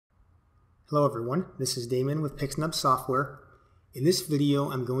Hello everyone, this is Damon with Pixnub Software. In this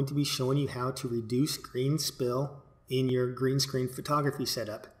video I'm going to be showing you how to reduce green spill in your green screen photography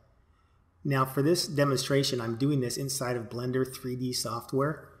setup. Now for this demonstration I'm doing this inside of Blender 3D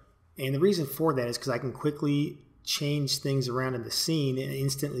software, and the reason for that is because I can quickly change things around in the scene and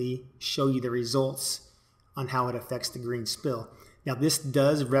instantly show you the results on how it affects the green spill. Now this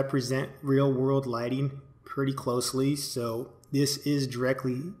does represent real world lighting pretty closely, so this is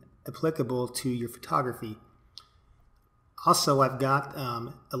directly applicable to your photography. Also, I've got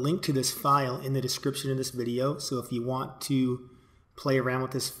a link to this file in the description of this video, so if you want to play around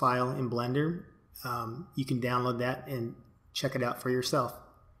with this file in Blender, you can download that and check it out for yourself.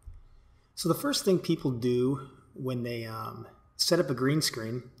 So the first thing people do when they set up a green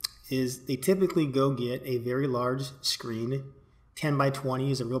screen is they typically go get a very large screen. 10 by 20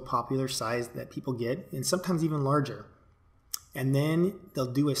 is a real popular size that people get, and sometimes even larger. And then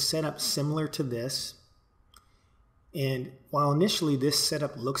they'll do a setup similar to this. And while initially this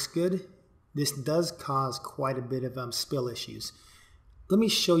setup looks good, this does cause quite a bit of spill issues. Let me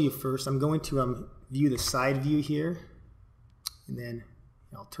show you first. I'm going to view the side view here, and then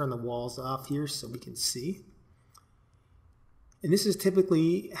I'll turn the walls off here so we can see. And this is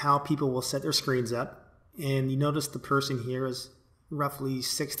typically how people will set their screens up. And you notice the person here is roughly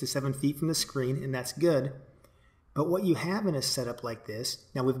 6 to 7 feet from the screen, and that's good. But what you have in a setup like this,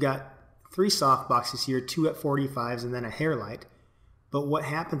 now we've got 3 soft boxes here, 2 at 45s, and then a hair light. But what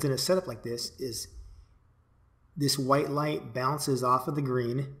happens in a setup like this is this white light bounces off of the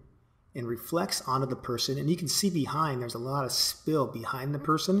green and reflects onto the person, and you can see behind there's a lot of spill behind the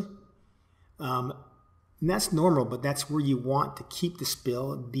person. And that's normal, but that's where you want to keep the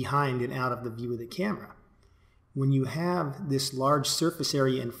spill behind and out of the view of the camera. When you have this large surface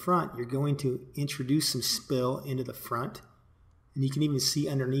area in front, you're going to introduce some spill into the front. And you can even see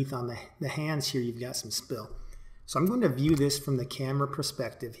underneath on the hands here, you've got some spill. So I'm going to view this from the camera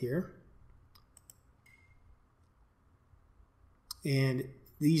perspective here. And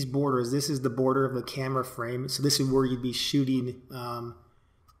these borders, this is the border of the camera frame. So this is where you'd be shooting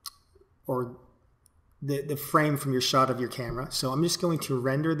or the frame from your shot of your camera. So I'm just going to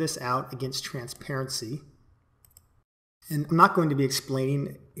render this out against transparency. And I'm not going to be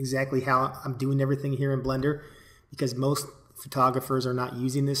explaining exactly how I'm doing everything here in Blender because most photographers are not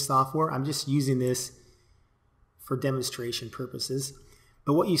using this software. I'm just using this for demonstration purposes.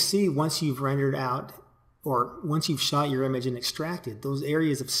 But what you see once you've rendered out or once you've shot your image and extracted, those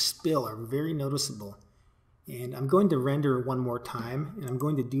areas of spill are very noticeable. And I'm going to render one more time, and I'm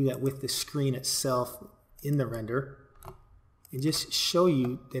going to do that with the screen itself in the render and just show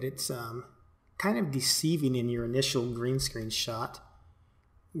you that it's kind of deceiving in your initial green screen shot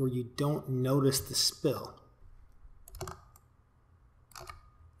where you don't notice the spill.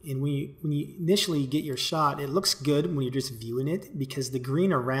 And when you initially get your shot, it looks good when you're just viewing it because the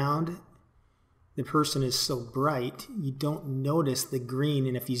green around the person is so bright, you don't notice the green.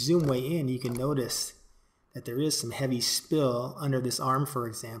 And if you zoom way in, you can notice that there is some heavy spill under this arm, for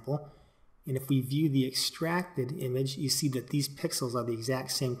example. And if we view the extracted image, you see that these pixels are the exact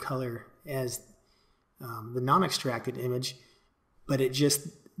same color as the non-extracted image, but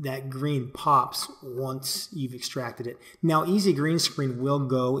that green pops once you've extracted it. Now, Easy Green Screen will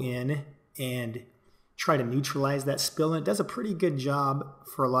go in and try to neutralize that spill, and it does a pretty good job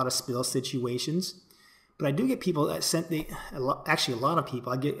for a lot of spill situations. But I do get people that actually a lot of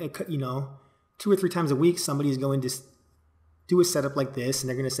people. I get 2 or 3 times a week, somebody is going to do a setup like this, and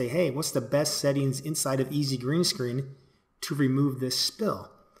they're going to say, "Hey, what's the best settings inside of Easy Green Screen to remove this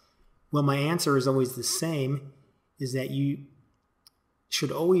spill?" Well, my answer is always the same, is that you should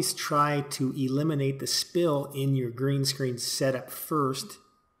always try to eliminate the spill in your green screen setup first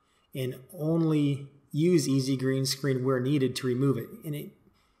and only use Easy Green Screen where needed to remove it. And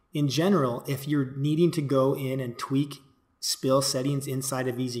in general, if you're needing to go in and tweak spill settings inside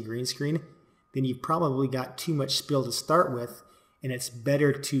of Easy Green Screen, then you've probably got too much spill to start with, and it's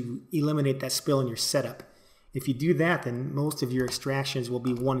better to eliminate that spill in your setup. If you do that, then most of your extractions will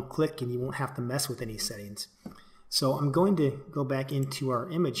be one click and you won't have to mess with any settings. So I'm going to go back into our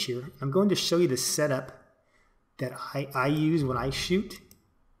image here. I'm going to show you the setup that I use when I shoot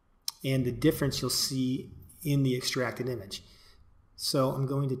and the difference you'll see in the extracted image. So I'm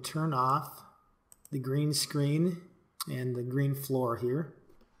going to turn off the green screen and the green floor here.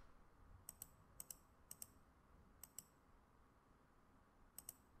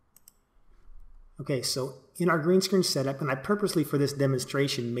 Okay, so in our green screen setup, and I purposely for this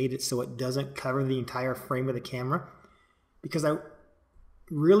demonstration made it so it doesn't cover the entire frame of the camera because I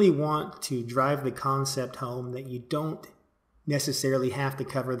really want to drive the concept home that you don't necessarily have to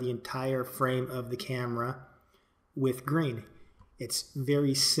cover the entire frame of the camera with green. It's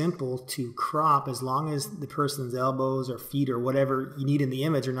very simple to crop as long as the person's elbows or feet or whatever you need in the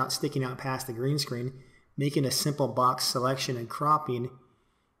image are not sticking out past the green screen. Making a simple box selection and cropping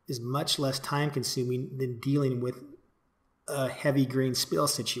is much less time consuming than dealing with a heavy green spill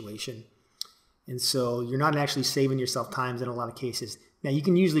situation. And so you're not actually saving yourself time in a lot of cases. Now you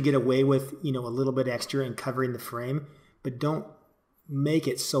can usually get away with, a little bit extra in covering the frame, but don't make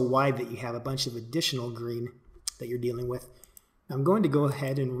it so wide that you have a bunch of additional green that you're dealing with. I'm going to go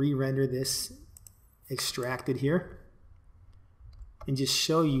ahead and re-render this extracted here and just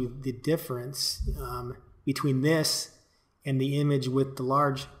show you the difference between this and the image with the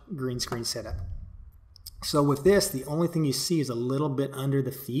large green screen setup. So with this, the only thing you see is a little bit under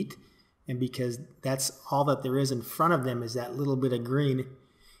the feet, and because that's all that there is in front of them is that little bit of green.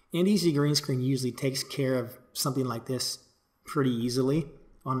 And Easy Green Screen usually takes care of something like this pretty easily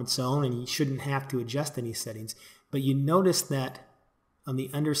on its own, and you shouldn't have to adjust any settings. But you notice that on the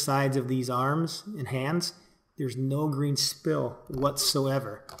undersides of these arms and hands, there's no green spill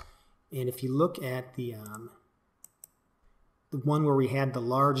whatsoever. And if you look at the one where we had the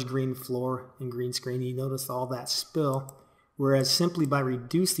large green floor and green screen, you notice all that spill, whereas simply by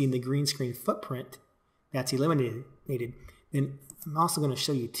reducing the green screen footprint, that's eliminated. Then I'm also going to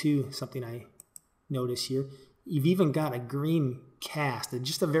show you too something I notice here. You've even got a green cast,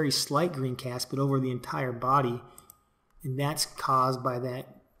 just a very slight green cast, but over the entire body, and that's caused by that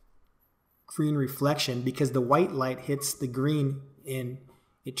green reflection because the white light hits the green and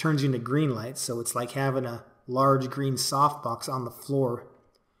it turns into green light. So it's like having a large green softbox on the floor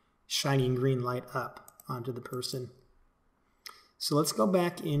shining green light up onto the person. So let's go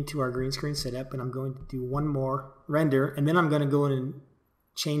back into our green screen setup, and I'm going to do one more render, and then I'm going to go in and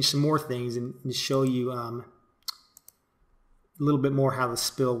change some more things and show you a little bit more how the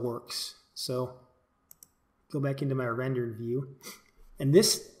spill works. So go back into my rendered view, and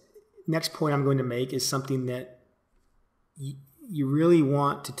this next point I'm going to make is something that you really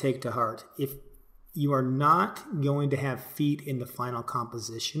want to take to heart. If you are not going to have feet in the final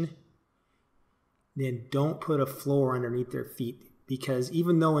composition, then don't put a floor underneath their feet, because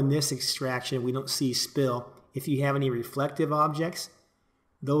even though in this extraction we don't see spill, if you have any reflective objects,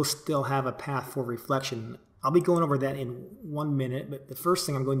 those still have a path for reflection. I'll be going over that in 1 minute, but the first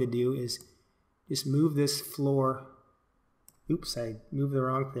thing I'm going to do is just move this floor. Oops, I moved the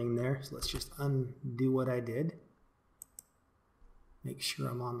wrong thing there, so let's just undo what I did. Make sure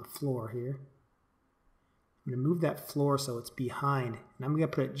I'm on the floor here. I'm going to move that floor so it's behind, and I'm going to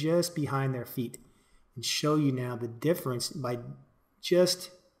put it just behind their feet and show you now the difference by just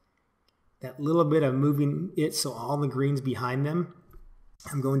that little bit of moving it so all the green's behind them.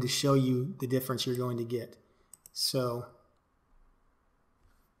 I'm going to show you the difference you're going to get. So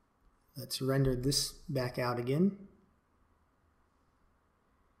let's render this back out again.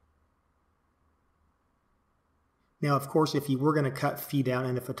 Now, of course, if you were going to cut feet out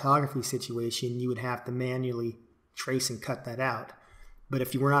in a photography situation, you would have to manually trace and cut that out. But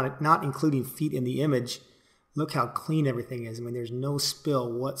if you were not including feet in the image, look how clean everything is. I mean, there's no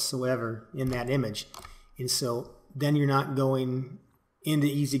spill whatsoever in that image. And so then you're not going into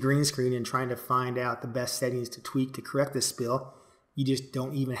Easy Green Screen and trying to find out the best settings to tweak to correct the spill. You just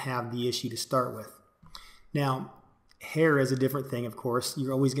don't even have the issue to start with. Now, hair is a different thing, of course.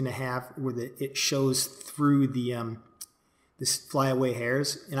 You're always going to have where it shows through the this flyaway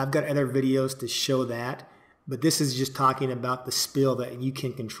hairs, and I've got other videos to show that, but this is just talking about the spill that you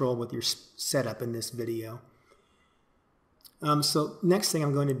can control with your setup in this video. So next thing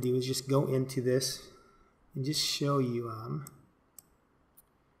I'm going to do is just go into this and just show you. I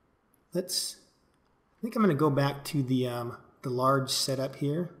think I'm going to go back to the large setup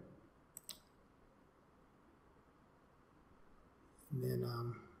here. And then,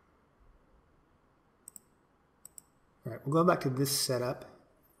 all right, we'll go back to this setup.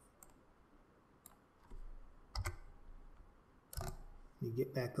 Let me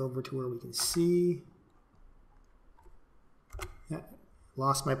get back over to where we can see. Yeah,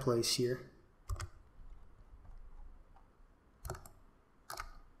 lost my place here.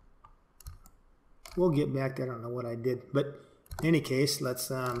 We'll get back to, I don't know what I did, but in any case,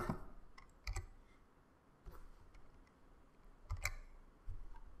 let's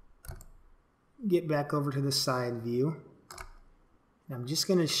get back over to the side view. I'm just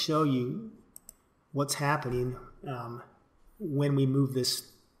going to show you what's happening when we move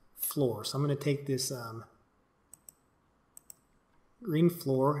this floor. So I'm going to take this green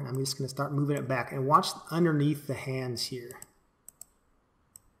floor and I'm just going to start moving it back, and watch underneath the hands here.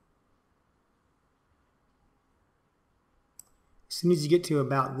 As soon as you get to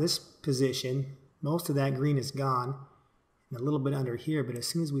about this position, most of that green is gone, and a little bit under here, but as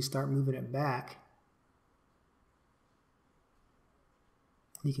soon as we start moving it back,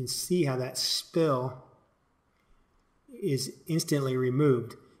 you can see how that spill is instantly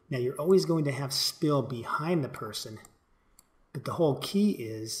removed. Now you're always going to have spill behind the person, but the whole key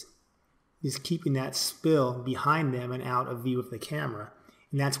is keeping that spill behind them and out of view of the camera.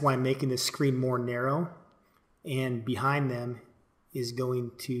 And that's why making the screen more narrow and behind them is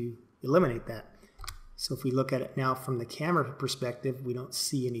going to eliminate that. So if we look at it now from the camera perspective, we don't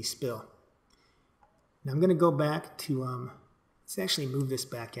see any spill. Now I'm going to go back to, let's actually move this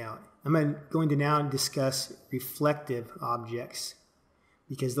back out. I'm going to now discuss reflective objects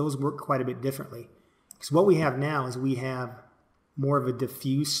because those work quite a bit differently. Because what we have now is we have more of a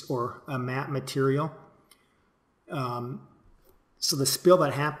diffuse or a matte material. So the spill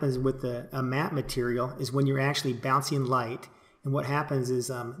that happens with a matte material is when you're actually bouncing light, and what happens is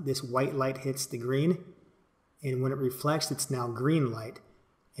this white light hits the green, and when it reflects, it's now green light,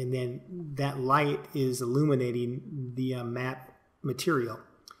 and then that light is illuminating the matte material.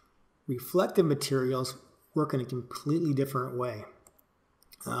 Reflective materials work in a completely different way.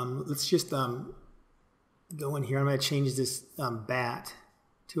 Let's just go in here. I'm going to change this bat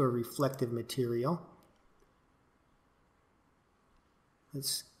to a reflective material.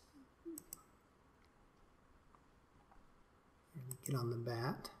 Let's get on the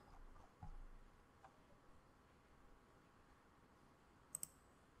bat.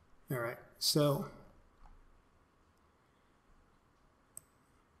 All right, so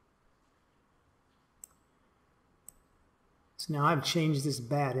now I've changed this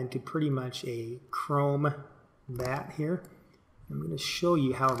bat into pretty much a chrome bat here. I'm going to show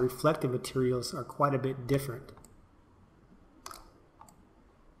you how reflective materials are quite a bit different.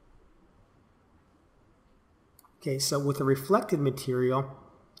 Okay, so with a reflective material,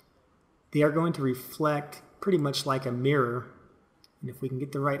 they are going to reflect pretty much like a mirror. And if we can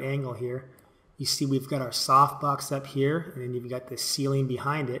get the right angle here, you see we've got our softbox up here, and then you've got the ceiling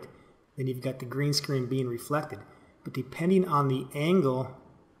behind it, then you've got the green screen being reflected. But depending on the angle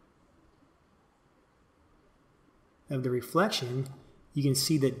of the reflection, you can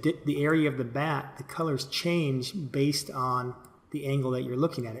see that the area of the bat, the colors change based on the angle that you're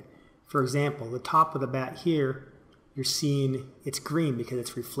looking at it. For example, the top of the bat here, you're seeing it's green because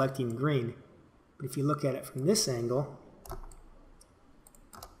it's reflecting green. But if you look at it from this angle,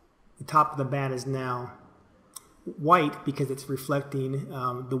 the top of the bat is now white because it's reflecting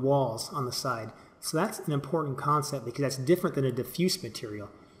the walls on the side. So that's an important concept because that's different than a diffuse material.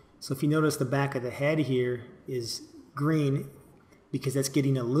 So if you notice the back of the head here is green because that's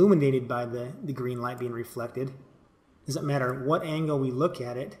getting illuminated by the green light being reflected. Doesn't matter what angle we look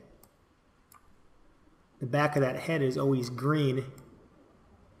at it, the back of that head is always green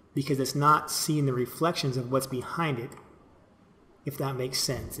because it's not seeing the reflections of what's behind it, if that makes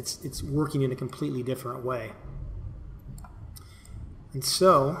sense. It's working in a completely different way. And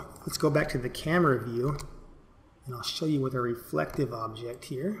so let's go back to the camera view, and I'll show you with a reflective object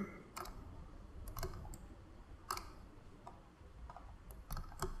here.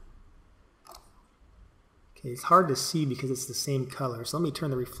 Okay, it's hard to see because it's the same color, so let me turn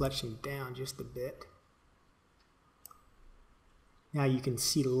the reflection down just a bit. Now you can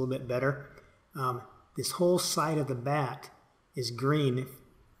see it a little bit better. This whole side of the bat is green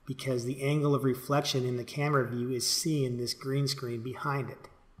because the angle of reflection in the camera view is seeing this green screen behind it.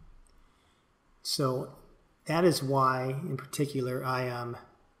 So that is why, in particular,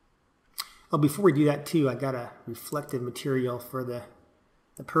 oh, before we do that too, I got a reflective material for the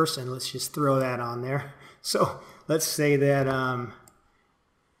person. Let's just throw that on there. So let's say that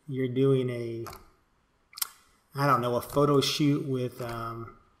you're doing I don't know, a photo shoot with the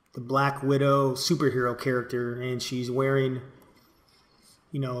Black Widow superhero character, and she's wearing,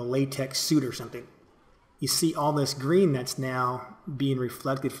 you know, a latex suit or something. You see all this green that's now being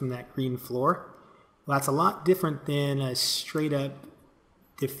reflected from that green floor. Well, that's a lot different than a straight up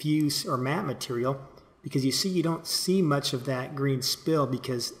diffuse or matte material, because you see you don't see much of that green spill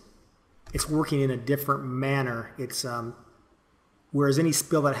because it's working in a different manner. It's whereas any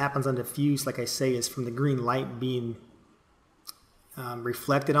spill that happens on diffuse, like I say, is from the green light being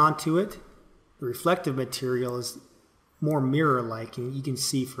reflected onto it. The reflective material is more mirror-like, and you can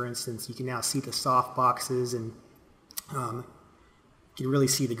see, for instance, you can now see the soft boxes, and you can really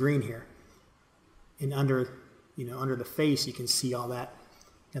see the green here. And under the face, you can see all that.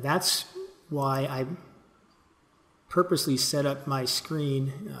 Now that's why I purposely set up my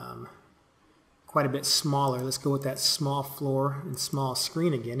screen quite a bit smaller. Let's go with that small floor and small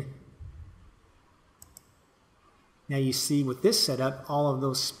screen again. Now you see with this setup, all of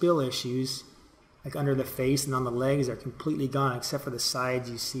those spill issues, like under the face and on the legs, are completely gone, except for the sides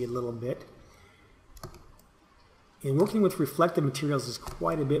you see a little bit. And working with reflective materials is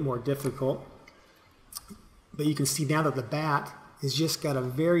quite a bit more difficult. But you can see now that the bat has just got a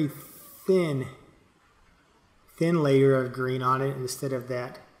very thin layer of green on it instead of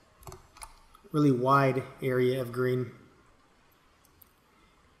that really wide area of green.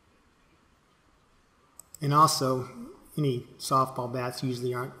 And also, any softball bats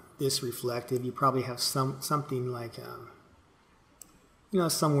usually aren't this reflective. You probably have something like, you know,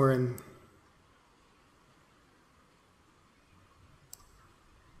 somewhere in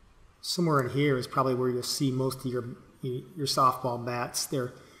here is probably where you'll see most of your softball bats. They're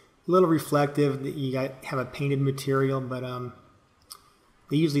a little reflective. You have a painted material, but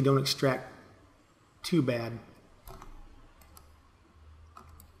they usually don't extract too bad.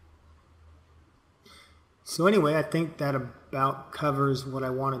 So anyway, I think that about covers what I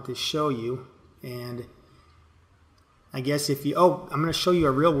wanted to show you. And I guess if you, I'm going to show you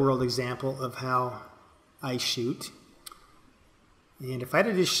a real world example of how I shoot. And if I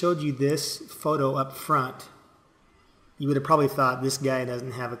had just showed you this photo up front, you would have probably thought this guy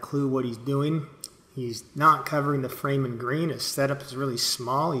doesn't have a clue what he's doing. He's not covering the frame in green. His setup is really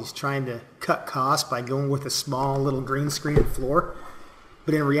small. He's trying to cut costs by going with a small little green screen and floor.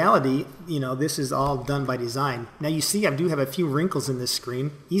 But in reality, you know, this is all done by design. Now you see I do have a few wrinkles in this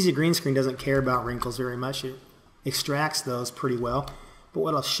screen. Easy Green Screen doesn't care about wrinkles very much. It extracts those pretty well. But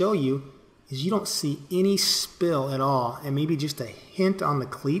what I'll show you is you don't see any spill at all, and maybe just a hint on the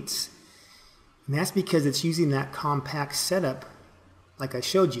cleats. And that's because it's using that compact setup like I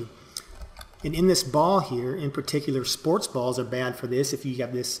showed you. And in this ball here, in particular, sports balls are bad for this if you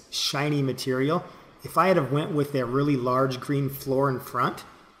have this shiny material. If I had have went with a really large green floor in front,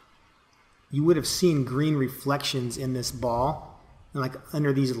 you would have seen green reflections in this ball, and like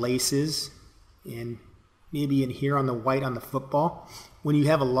under these laces, and maybe in here on the white on the football. When you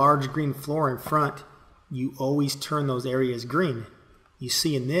have a large green floor in front, you always turn those areas green. You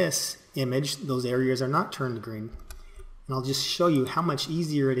see in this image, those areas are not turned green. And I'll just show you how much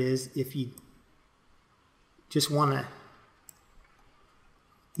easier it is if you just want to,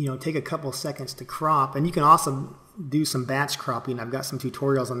 you know, take a couple seconds to crop. And you can also do some batch cropping. I've got some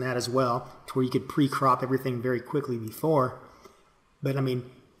tutorials on that as well, to where you could pre-crop everything very quickly before. But I mean,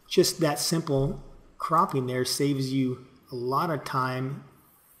 just that simple cropping there saves you a lot of time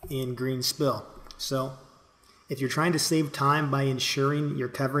in green spill. So if you're trying to save time by ensuring you're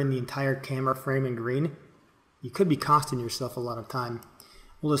covering the entire camera frame in green, you could be costing yourself a lot of time.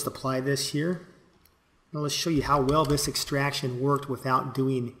 We'll just apply this here. Now let's show you how well this extraction worked without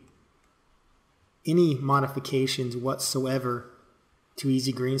doing any modifications whatsoever to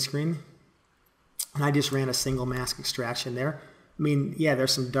Easy Green Screen. And I just ran a single mask extraction there. I mean, yeah,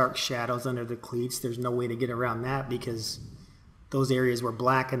 there's some dark shadows under the cleats. There's no way to get around that because those areas were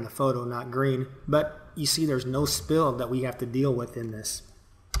black in the photo, not green. But you see there's no spill that we have to deal with in this.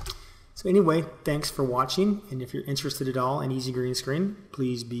 So anyway, thanks for watching, and if you're interested at all in Easy Green Screen,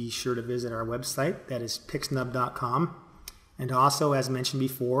 please be sure to visit our website. That is pixnub.com. And also, as mentioned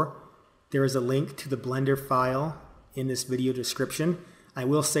before, there is a link to the Blender file in this video description. I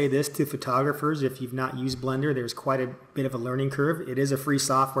will say this to photographers: if you've not used Blender, there's quite a bit of a learning curve. It is a free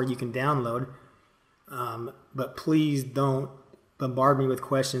software you can download, but please don't bombard me with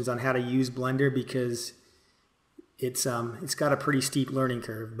questions on how to use Blender, because it's got a pretty steep learning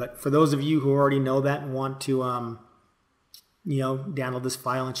curve. But for those of you who already know that and want to you know, download this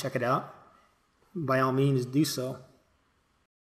file and check it out, by all means do so.